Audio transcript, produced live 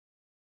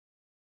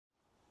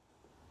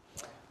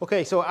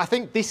Okay, so I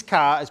think this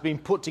car has been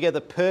put together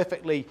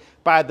perfectly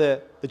by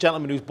the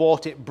gentleman who's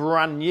bought it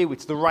brand new.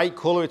 It's the right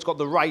colour, it's got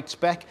the right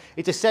spec.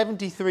 It's a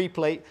 73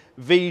 plate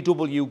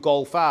VW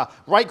Golf R.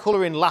 Right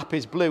colour in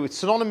Lapiz Blue. It's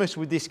synonymous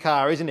with this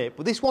car, isn't it?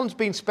 But this one's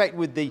been spec'd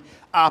with the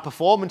R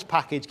Performance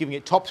package, giving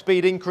it top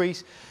speed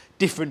increase,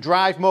 different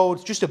drive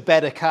modes, just a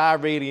better car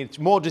really. It's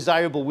more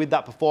desirable with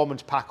that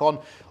performance pack on.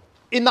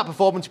 In that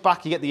performance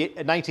pack, you get the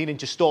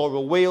 19-inch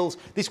Astoral wheels.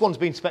 This one's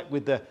been spec'd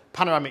with the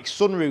Panoramic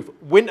Sunroof,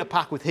 winter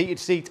pack with heated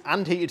seats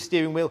and heated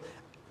steering wheel,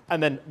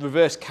 and then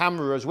reverse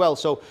camera as well.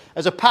 So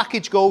as a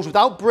package goes,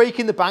 without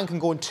breaking the bank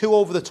and going too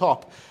over the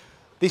top,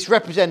 this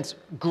represents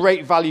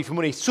great value for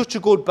money. Such a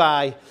good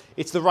buy.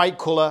 It's the right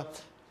colour.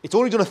 It's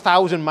only done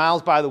 1,000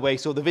 miles, by the way,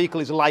 so the vehicle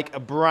is like a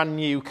brand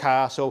new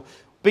car. So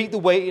beat the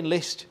waiting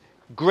list.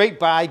 Great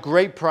buy,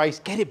 great price.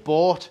 Get it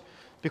bought,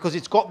 because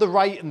it's got the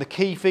right and the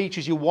key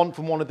features you want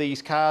from one of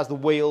these cars, the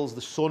wheels,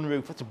 the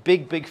sunroof. That's a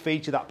big, big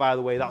feature, that, by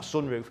the way, that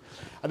sunroof.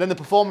 And then the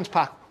performance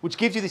pack, which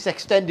gives you this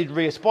extended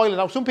rear spoiler.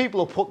 Now, some people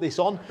will put this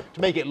on to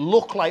make it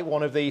look like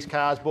one of these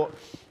cars, but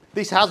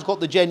this has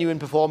got the genuine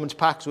performance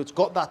pack, so it's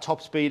got that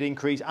top speed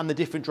increase and the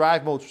different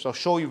drive modes, which I'll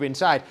show you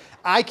inside.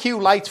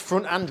 IQ lights,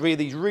 front and rear,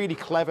 these really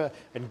clever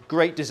and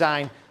great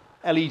design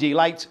LED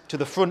lights to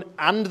the front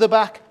and the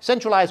back.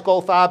 Centralised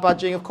Golf R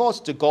badging. Of course,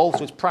 it's a Golf,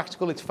 so it's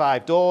practical. It's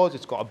 5 doors.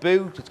 It's got a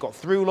boot. It's got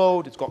through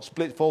load. It's got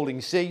split folding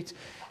seat.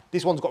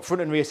 This one's got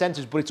front and rear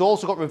sensors, but it's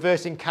also got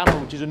reversing camera,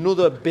 which is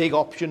another big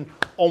option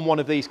on one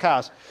of these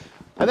cars.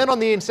 And then on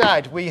the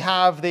inside, we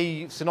have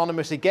the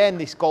synonymous again,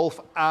 this Golf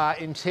R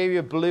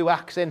interior, blue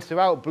accents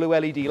throughout, blue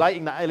LED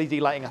lighting. That LED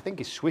lighting, I think,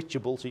 is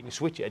switchable, so you can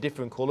switch it at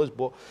different colours,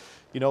 but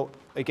you know,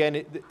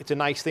 again, it's a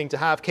nice thing to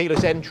have.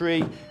 Keyless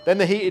entry, then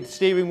the heated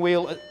steering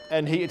wheel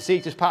and heated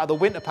seats as part of the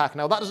winter pack.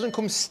 Now, that doesn't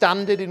come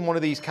standard in one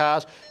of these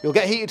cars. You'll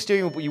get heated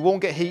steering wheel, but you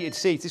won't get heated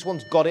seats. This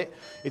one's got it.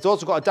 It's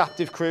also got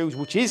adaptive cruise,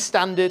 which is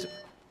standard.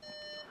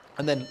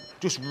 And then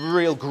just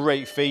real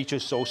great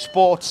features. So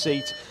sports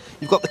seat.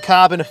 You've got the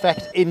carbon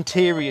effect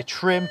interior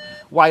trim,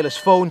 wireless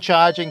phone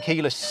charging,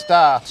 keyless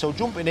start. So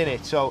jumping in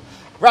it. So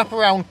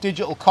wraparound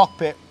digital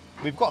cockpit.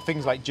 We've got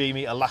things like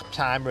G-meter, lap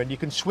timer, and you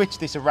can switch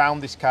this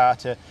around this car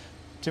to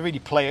really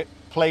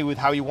play with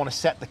how you want to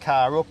set the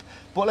car up.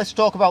 But let's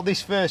talk about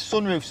this first,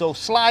 sunroof. So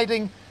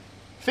sliding,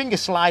 finger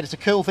slide, it's a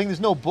cool thing.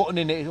 There's no button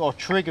in it or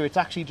trigger. It's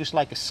actually just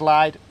like a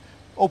slide.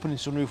 Opening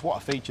sunroof,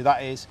 what a feature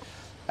that is.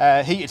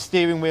 Heated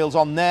steering wheels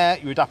on there,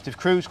 your adaptive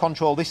cruise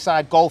control. This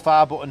side, Golf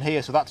R button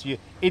here, so that's your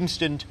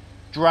instant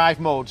drive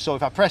mode. So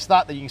if I press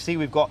that, then you can see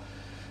we've got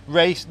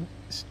race,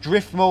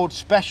 drift mode,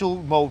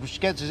 special mode, which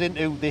gets us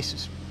into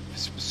this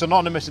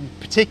synonymous, in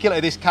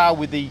particular this car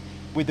with the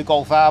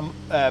Golf R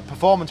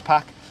performance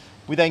pack.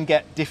 We then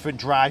get different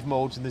drive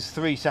modes, and there's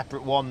 3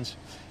 separate ones.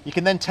 You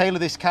can then tailor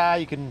this car.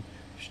 You can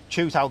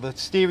choose how the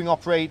steering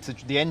operates,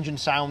 the engine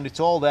sound.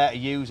 It's all there to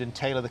use and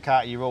tailor the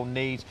car to your own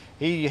needs.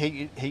 Here,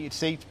 your heated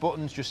seats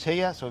buttons just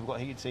here. So we've got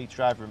heated seats,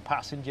 driver and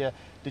passenger,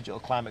 digital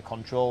climate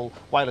control,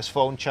 wireless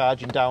phone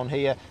charging down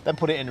here. Then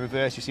put it in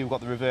reverse. You see we've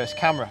got the reverse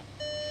camera.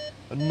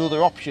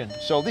 Another option.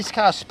 So this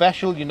car's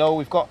special, you know,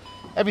 we've got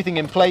everything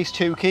in place,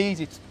 2 keys.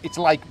 It's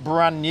like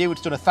brand new.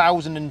 It's done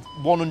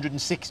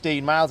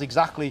 1,116 miles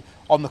exactly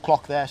on the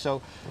clock there.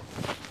 So,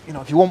 you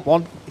know, if you want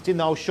one, it's in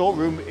our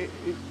showroom.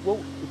 Well,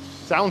 it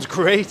sounds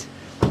great,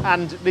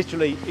 and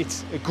literally,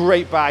 it's a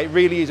great buy. It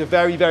really is a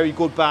very, very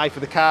good buy for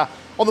the car.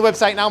 On the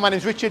website now. My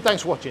name's Richard.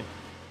 Thanks for watching.